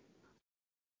already,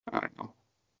 I don't know.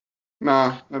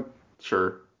 Nah,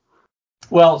 sure.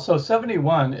 Well, so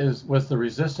 71 was the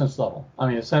resistance level. I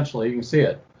mean, essentially, you can see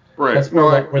it. Right. That's No,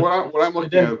 where the where what I'm it looking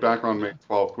at didn't. is back on May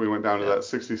 12th, we went down to Yeah, that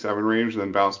 67 range and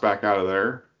then bounced back out of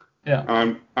there. yeah.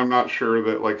 I'm not sure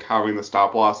that like having the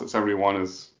stop loss at 71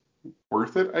 is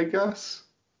worth it, I guess,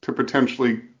 to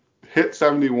potentially hit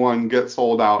 71, get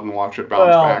sold out, and watch it bounce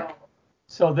Well, back.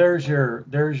 so there's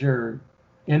your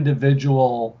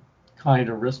individual kind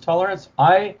of risk tolerance.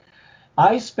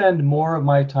 I spend more of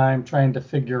my time trying to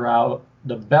figure out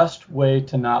the best way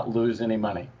to not lose any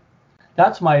money.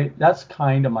 That's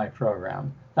kind of my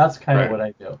program. That's kind of Right. what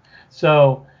I do.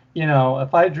 So,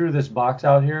 if I drew this box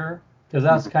out here, because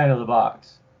that's Mhm. kind of the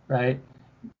box, right?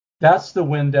 That's the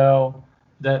window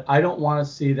that I don't want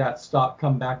to see that stock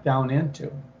come back down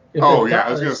into. If Oh it yeah,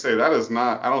 I was gonna does, say that is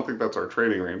not. I don't think that's our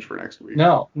trading range for next week.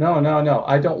 no, no, no, no.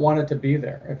 I don't want it to be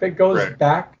there. If it goes Right.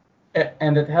 back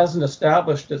and it hasn't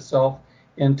established itself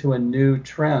into a new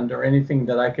trend or anything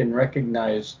that I can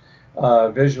recognize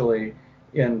visually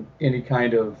in any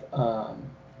kind of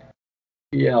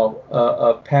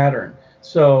a pattern.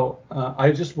 So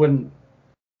I just wouldn't.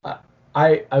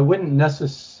 I wouldn't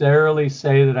necessarily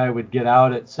say that I would get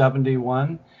out at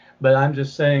 71, but I'm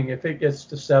just saying if it gets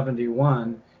to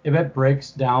 71, if it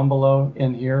breaks down below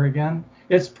in here again,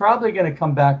 it's probably going to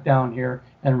come back down here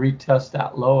and retest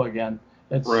that low again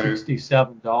at Right.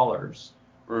 $67.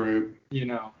 Right. You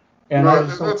know, and I No,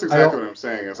 just don't. that's I exactly don't. what I'm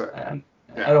saying. Is that And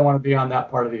I yeah, don't want to be on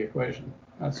that part of the equation.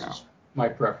 That's yeah. just my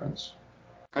preference.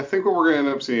 I think what we're gonna end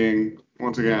up seeing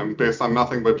once again, based on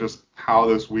nothing but just how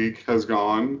this week has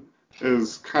gone,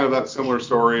 is kind of that similar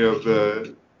story of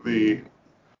the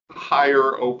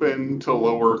higher open to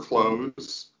lower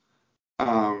close.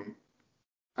 Um,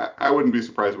 I wouldn't be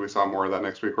surprised if we saw more of that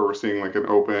next week, where we're seeing like an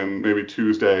open maybe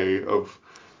Tuesday of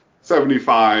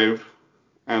 75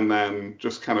 and then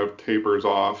just kind of tapers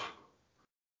off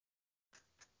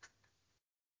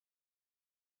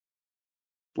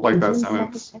like that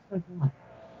sentence.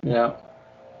 Yeah.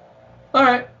 All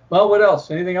right. Well, what else?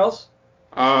 Anything else?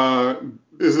 Uh,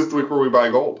 is this the week where we buy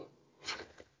gold?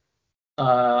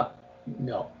 Uh,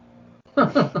 no.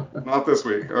 What Not this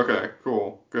week. Okay,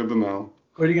 cool. Good to know.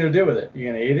 are you gonna do with it? You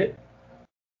gonna eat it?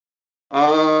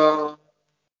 Uh,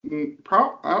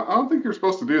 I don't think you're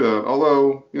supposed to do that.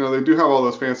 Although, they do have all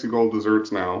those fancy gold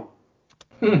desserts now.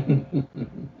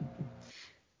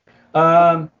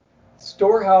 um,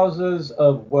 Storehouses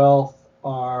of wealth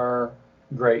are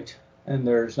great, and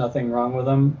there's nothing wrong with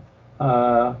them.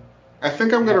 Uh, I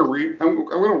think I'm gonna and read. I'm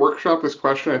gonna workshop this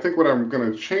question. I think what I'm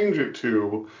gonna change it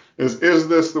to is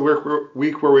this the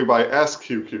week where we buy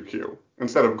SQQQ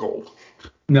instead of gold?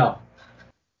 no,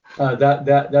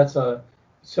 that's a.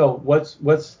 So what's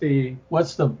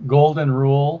the golden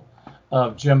rule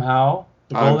of Jim Howe?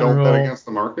 The golden Don't bet rule: against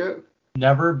the market.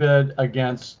 never bid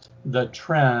against the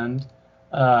trend.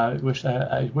 I wish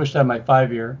I had my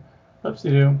 5 year. Oopsie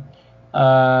doo.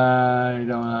 I don't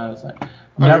know.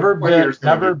 I mean, Never 1 year bet, is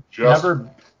gonna do just.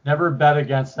 never bet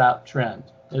against that trend.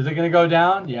 Is it going to go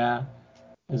down? Yeah.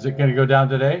 Is it going to go down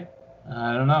today?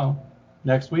 I don't know.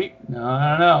 Next week? No, I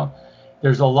don't know.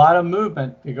 There's a lot of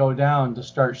movement to go down to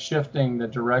start shifting the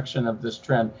direction of this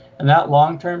trend. And that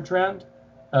long-term trend,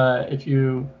 if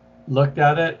you looked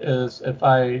at it, is if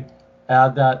I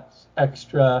add that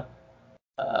extra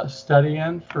study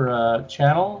in for a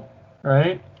channel,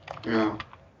 right? Yeah.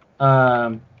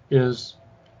 Is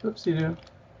oopsie doo.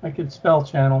 I could spell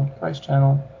channel, price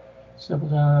channel, simple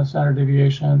channel, standard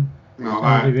deviation, No,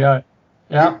 standard deviation.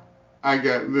 Yeah, I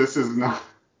get this is not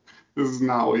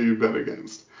what you bet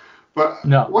against. But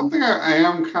no. one thing I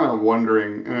am kind of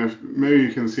wondering, and if maybe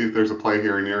you can see if there's a play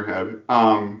here in your head,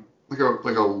 like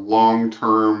a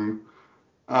long-term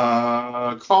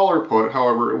call or put,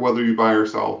 however, whether you buy or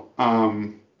sell,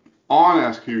 on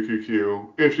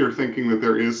SQQQ if you're thinking that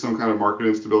there is some kind of market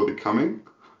instability coming.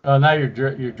 Now you're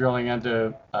drilling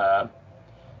into. Uh,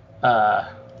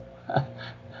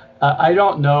 I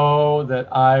don't know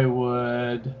that I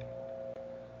would.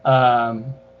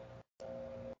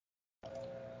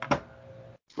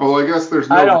 Well, I guess there's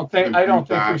no. I don't think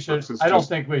we should. I don't just...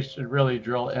 think we should really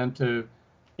drill into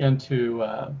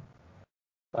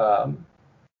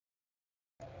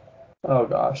oh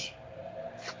gosh,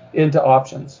 into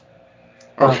options.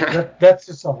 Okay. That's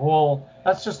just a whole.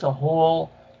 That's just a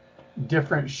whole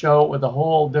different show with a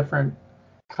whole different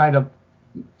kind of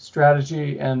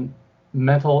strategy and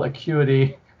mental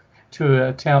acuity to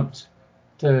attempt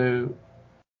to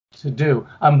do.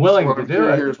 I'm willing to do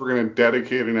it. Here's we're going to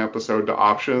dedicate an episode to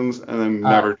options and then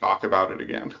never talk about it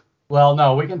again. Well,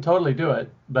 no, we can totally do it,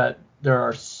 but there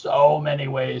are so many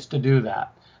ways to do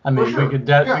that. I mean, sure. we could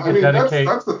dedicate.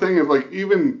 That's the thing is like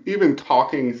even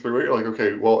talking through it, you're like,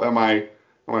 okay, well, am I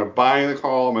buying the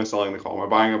call? Am I selling the call? Am I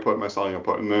buying a put? Am I selling a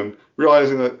put? And then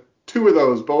realizing that two of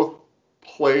those both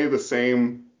play the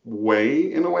same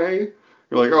way in a way.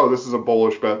 You're like, oh, this is a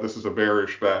bullish bet. This is a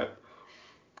bearish bet.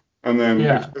 And then,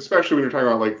 especially when you're talking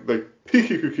about like the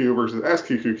PQQQ versus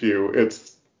SQQQ,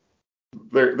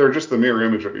 they're just the mirror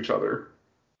image of each other.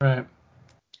 Right.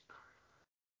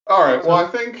 All right. Well, I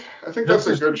think that's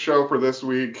a good show for this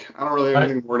week. I don't really have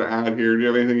anything more to add here. Do you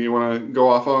have anything you want to go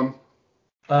off on?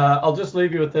 I'll just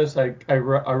leave you with this. I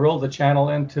rolled the channel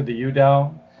into the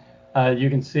UDAO. You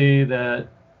can see that.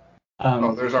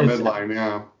 There's our midline.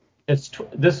 Yeah.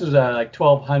 This is like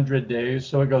 1,200 days,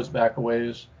 so it goes back a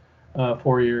ways,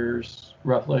 4 years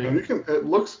roughly. And it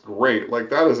looks great. Like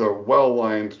that is a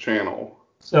well-lined channel.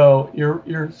 So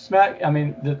you're smack. I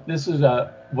mean, this is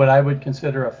what I would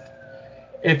consider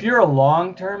if you're a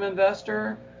long-term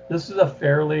investor, this is a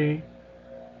fairly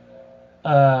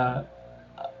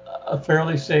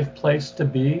safe place to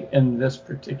be in this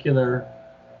particular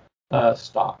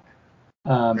stock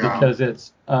because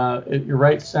it's your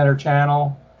right center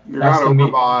channel. You're not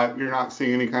overbought. You're not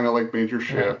seeing any kind of like major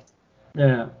shift.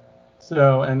 Yeah.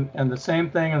 So and the same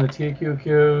thing in the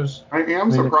TQQs. I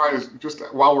am surprised. Just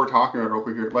while we're talking about it real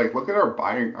quick here, like look at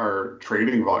our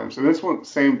trading volumes, and this one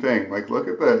same thing. Like look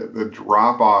at the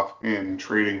drop off in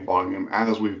trading volume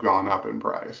as we've gone up in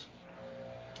price.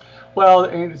 Well,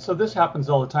 and so this happens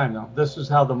all the time, though. This is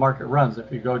how the market runs.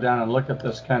 If you go down and look at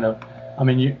this kind of, I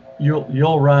mean,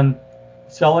 you'll run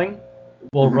selling,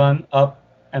 will run up,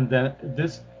 and then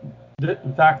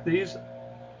in fact, these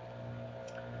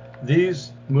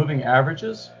moving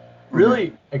averages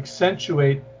really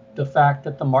accentuate the fact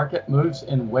that the market moves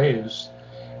in waves.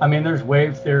 I mean, there's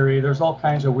wave theory, there's all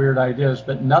kinds of weird ideas,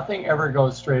 but nothing ever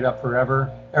goes straight up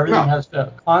forever. Everything has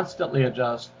to constantly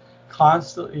adjust,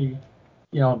 constantly,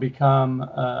 become,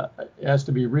 has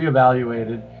to be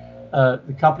reevaluated.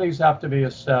 The companies have to be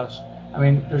assessed. I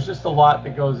mean, there's just a lot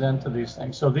that goes into these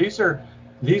things. So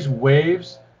these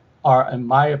waves are, in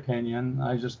my opinion,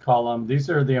 I just call them, these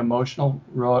are the emotional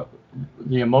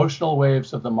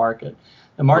waves of the market.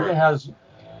 The market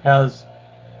has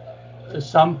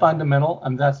some fundamental,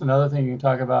 and that's another thing you can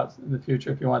talk about in the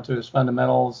future if you want to, is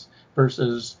fundamentals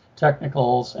versus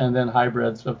technicals, and then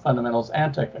hybrids of fundamentals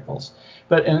and technicals.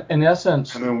 But in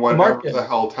essence, and then whatever the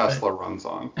hell Tesla runs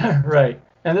on. Right.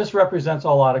 And this represents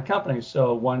a lot of companies.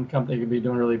 So one company could be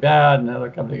doing really bad, another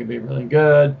company could be really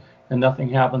good, and nothing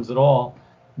happens at all.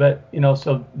 But,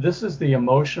 so this is the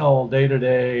emotional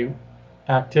day-to-day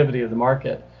activity of the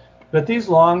market. But these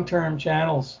long-term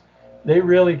channels, they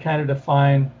really kind of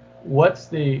define what's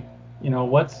the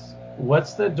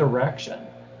direction.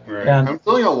 Right. And I'm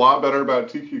feeling a lot better about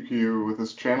TQQ with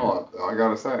this channel up, though, I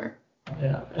gotta say.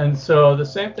 Yeah. And so the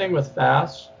same thing with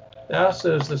FAST. FAST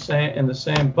is the same in the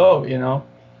same boat.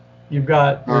 You've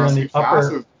got in the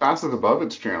upper. FAST is above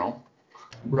its channel.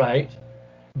 Right.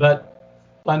 But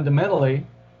fundamentally,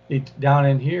 down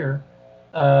in here,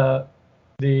 there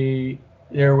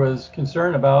was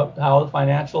concern about how the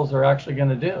financials are actually going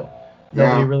to do.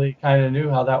 Nobody really kind of knew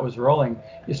how that was rolling.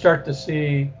 You start to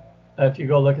see, if you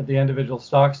go look at the individual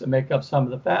stocks that make up some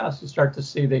of the FAST, you start to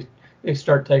see they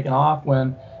start taking off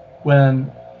when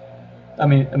I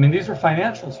mean these are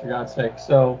financials, for God's sake.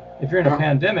 So if you're in a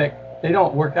pandemic, they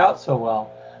don't work out so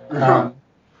well.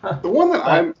 The one that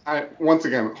I once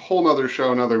again, whole nother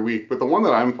show, another week, but the one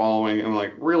that I'm following and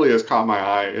like really has caught my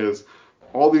eye is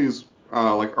all these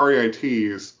like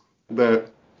REITs that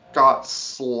got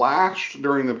slashed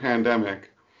during the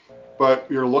pandemic, but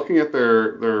you're looking at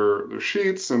their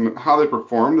sheets and how they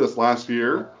performed this last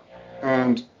year,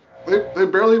 and they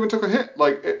barely even took a hit,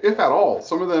 like if at all.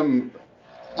 Some of them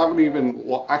haven't even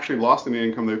actually lost any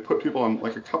income. They've put people on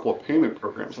like a couple of payment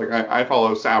programs. Like I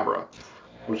follow Sabra,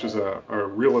 which is a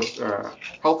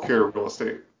healthcare real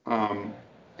estate,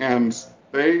 and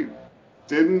they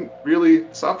didn't really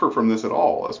suffer from this at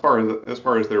all as far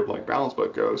as their like balance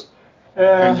book goes,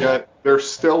 and Uh, yet they're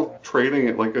still trading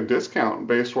at like a discount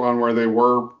based on where they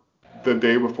were the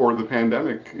day before the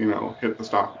pandemic, hit the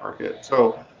stock market.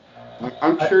 So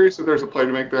I'm I, curious if there's a play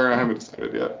to make there. I haven't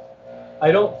decided yet.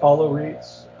 I don't follow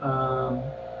REITs.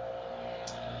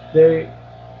 They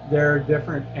they're a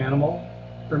different animal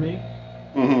for me,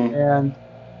 Hmm. and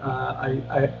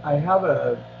I have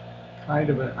a kind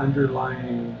of an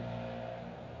underlying.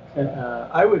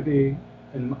 I would be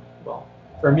in well,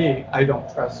 for me, I don't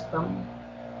trust them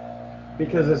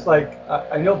because it's like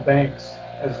I know banks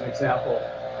as an example.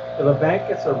 If a bank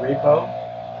gets a repo,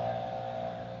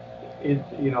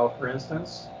 for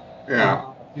instance,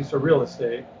 Yeah. a piece of real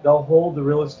estate, they'll hold the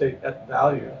real estate at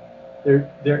value.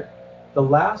 They're the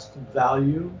last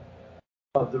value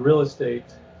of the real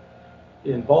estate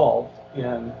involved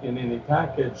in any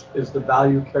package is the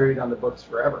value carried on the books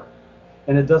forever,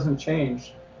 and it doesn't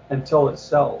change until it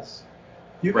sells.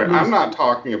 You Right. can I'm lose. not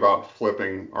talking about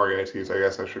flipping REITs. I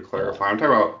guess I should Yeah. clarify. I'm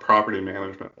talking about property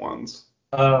management ones.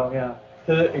 Oh yeah,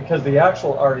 because the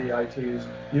actual REITs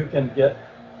you can get.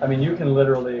 I mean, you can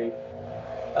literally.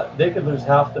 They could lose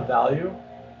half the value,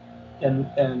 and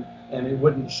it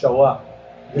wouldn't show up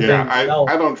because Yeah, I don't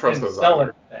they trust didn't those sell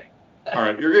either. anything. All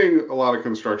right, you're getting a lot of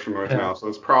construction noise Yeah. now, so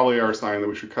it's probably our sign that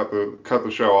we should cut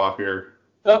the show off here.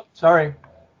 Oh, sorry.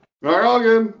 All right, all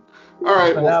good. All That's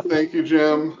right, what well, happened. thank you,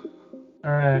 Jim.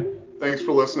 All right. Thanks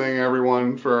for listening,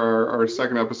 everyone, for our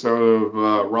second episode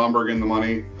of Romberg in the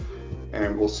Money,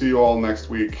 and we'll see you all next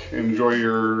week. Enjoy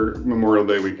your Memorial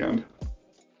Day weekend.